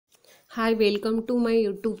Hi, welcome to my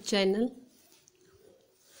YouTube channel.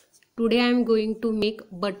 Today I am going to make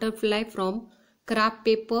butterfly from craft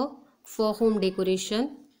paper for home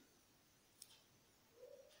decoration.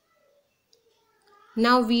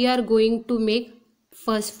 Now we are going to make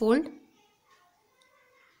first fold,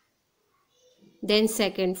 then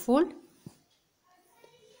second fold,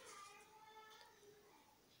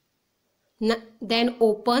 then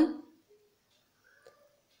open.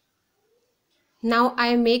 Now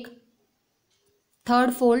I make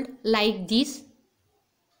third fold like this.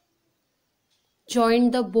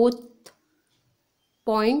 Join the both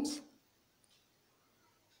points,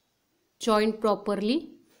 join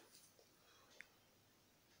properly.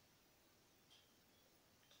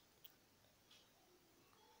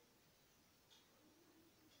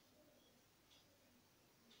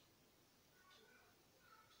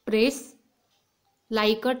 Press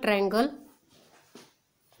like a triangle.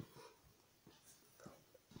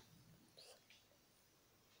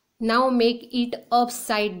 Now make it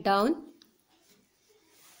upside down.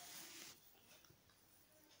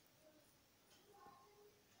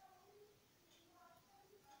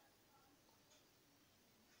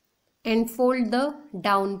 And fold the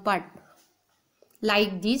down part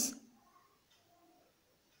like this.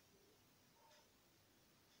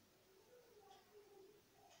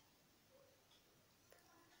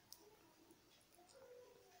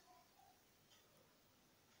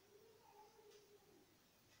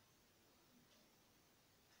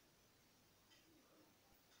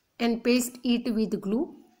 And paste it with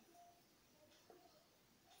glue.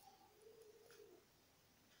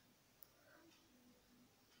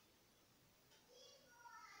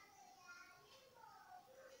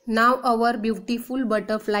 Now our beautiful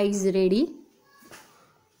butterfly is ready.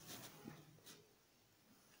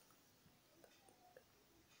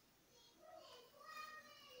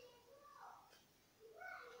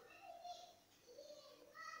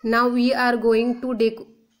 Now we are going to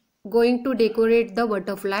decorate the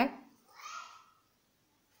butterfly.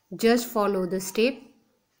 Just follow the step.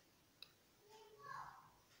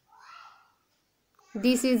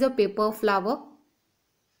 This is a paper flower.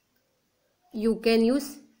 You can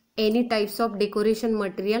use any types of decoration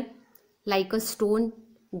material like a stone,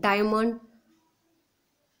 diamond,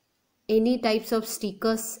 any types of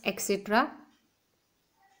stickers, etc.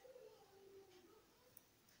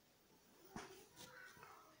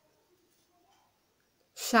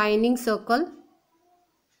 Shining circle.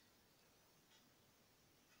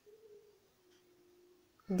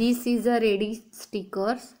 This is a ready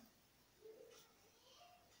stickers.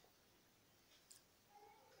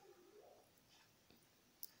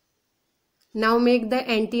 Now make the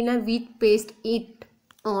antenna with paste it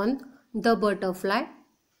on the butterfly.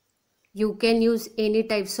 You can use any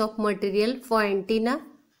types of material for antenna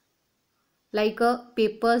like a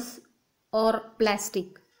papers or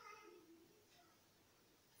plastic.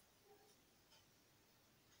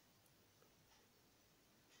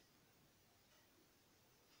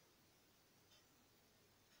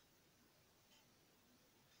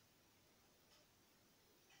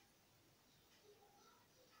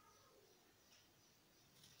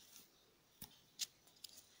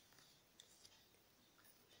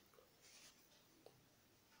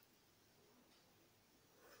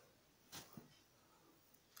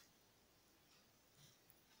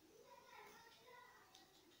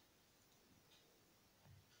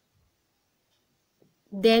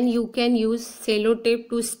 Then you can use cello tape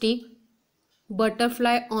to stick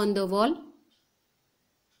butterfly on the wall.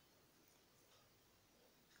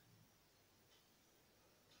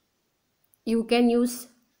 You can use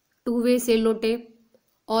two-way cello tape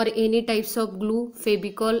or any types of glue,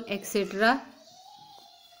 Fevicol, etc.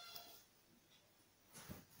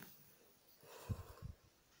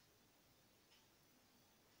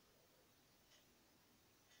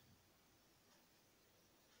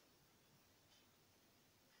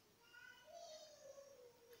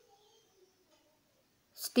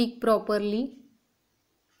 Stick properly.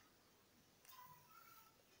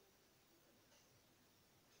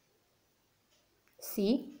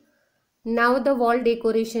 See, now the wall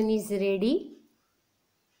decoration is ready.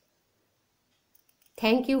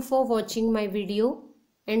 Thank you for watching my video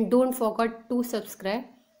and don't forget to subscribe.